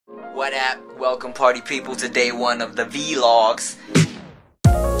What up? Welcome party people to day one of the vlogs.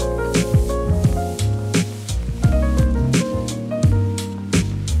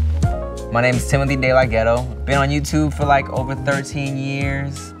 My name is Timothy DeLaGhetto. Been on YouTube for like over 13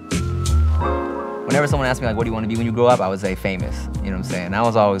 years. Whenever someone asks me like, what do you want to be when you grow up? I would say famous, you know what I'm saying? That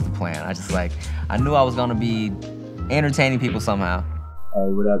was always the plan. I knew I was gonna be entertaining people somehow.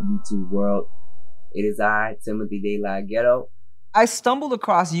 Hey, what up YouTube world? It is I, Timothy DeLaGhetto. I stumbled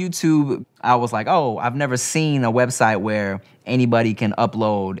across YouTube. I was like, oh, I've never seen a website where anybody can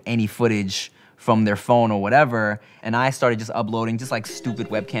upload any footage from their phone or whatever. And I started just uploading just like stupid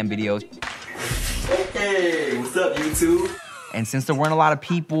webcam videos. Hey, what's up YouTube? And since there weren't a lot of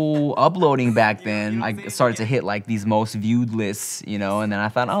people uploading back then, I started to hit like these most viewed lists, you know, and then I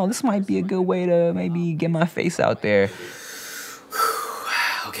thought, oh, this might be a good way to maybe get my face out there.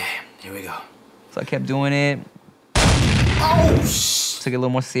 Okay, here we go. So I kept doing it. Oh, Took it a little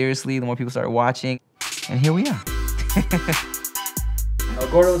more seriously, the more people started watching, and here we are.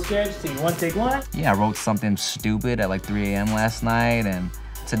 Gordo sketch, take one, take one. Yeah, I wrote something stupid at like 3 a.m. last night, and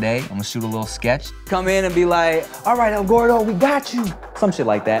today I'm gonna shoot a little sketch. Come in and be like, all right, El Gordo, we got you. Some shit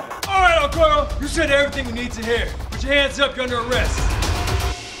like that. All right, El Gordo, you said everything we need to hear. Put your hands up, you're under arrest.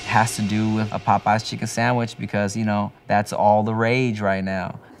 It has to do with a Popeye's chicken sandwich because, you know, that's all the rage right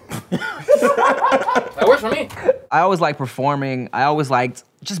now. That works for me. I always liked performing. I always liked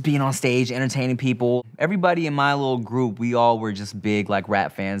just being on stage, entertaining people. Everybody in my little group, we all were just big like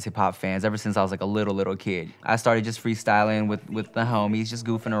rap fans, hip hop fans, ever since I was like a little kid. I started just freestyling with the homies, just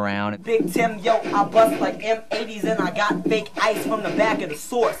goofing around. Big Tim, yo, I bust like M80s and I got fake ice from the back of the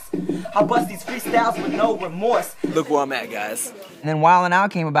source. I bust these freestyles with no remorse. Look where I'm at, guys. And then Wildin'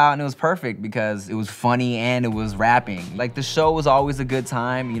 Out came about and it was perfect because it was funny and it was rapping. Like the show was always a good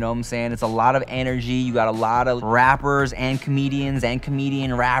time, you know what I'm saying? It's a lot of energy. You got a lot of rappers and comedians and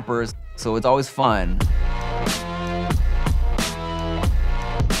comedian rappers. So it's always fun.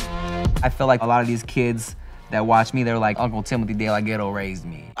 I feel like a lot of these kids that watch me, they're like, Uncle Timothy DeLaGhetto raised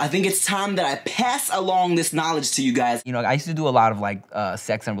me. I think it's time that I pass along this knowledge to you guys. You know, I used to do a lot of like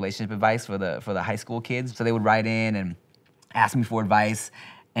sex and relationship advice for the high school kids. So they would write in and ask me for advice.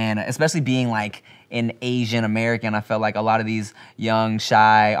 And especially being like an Asian American, I felt like a lot of these young,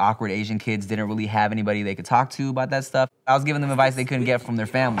 shy, awkward Asian kids didn't really have anybody they could talk to about that stuff. I was giving them advice they couldn't get from their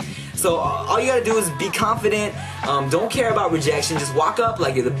family. So all you gotta do is be confident, don't care about rejection, just walk up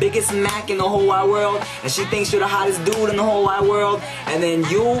like you're the biggest Mac in the whole wide world, and she thinks you're the hottest dude in the whole wide world, and then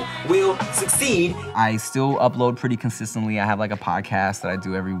you will succeed. I still upload pretty consistently. I have like a podcast that I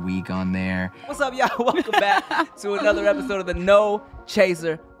do every week on there. What's up, y'all? Welcome back to another episode of the No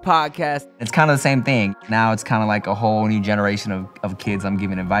Chaser podcast. It's kind of the same thing. Now it's kind of like a whole new generation of kids I'm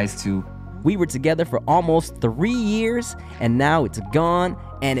giving advice to. We were together for almost 3 years, and now it's gone,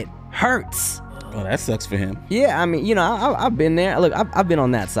 and it hurts. Oh, that sucks for him. Yeah, I mean, you know, I've been there. Look, I've been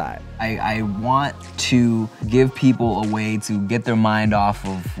on that side. I want to give people a way to get their mind off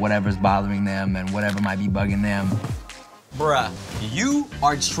of whatever's bothering them and whatever might be bugging them. Bruh, you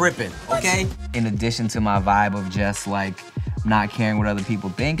are tripping, okay? In addition to my vibe of just like not caring what other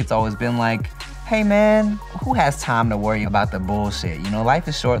people think, it's always been like, hey man, who has time to worry about the bullshit? You know, life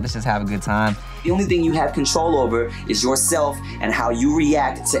is short, let's just have a good time. The only thing you have control over is yourself and how you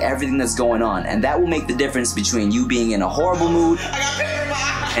react to everything that's going on. And that will make the difference between you being in a horrible mood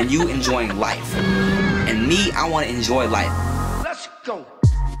and you enjoying life. And me, I want to enjoy life. Let's go.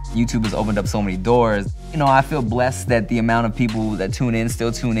 YouTube has opened up so many doors. You know, I feel blessed that the amount of people that tune in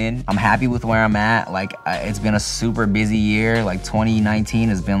still tune in. I'm happy with where I'm at. Like, it's been a super busy year. Like, 2019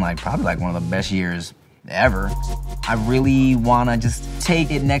 has been like probably like one of the best years ever. I really wanna just take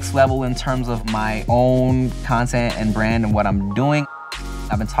it next level in terms of my own content and brand and what I'm doing.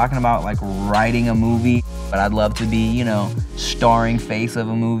 I've been talking about like writing a movie, but I'd love to be, you know, starring face of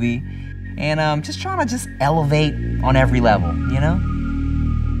a movie. And just trying to just elevate on every level, you know?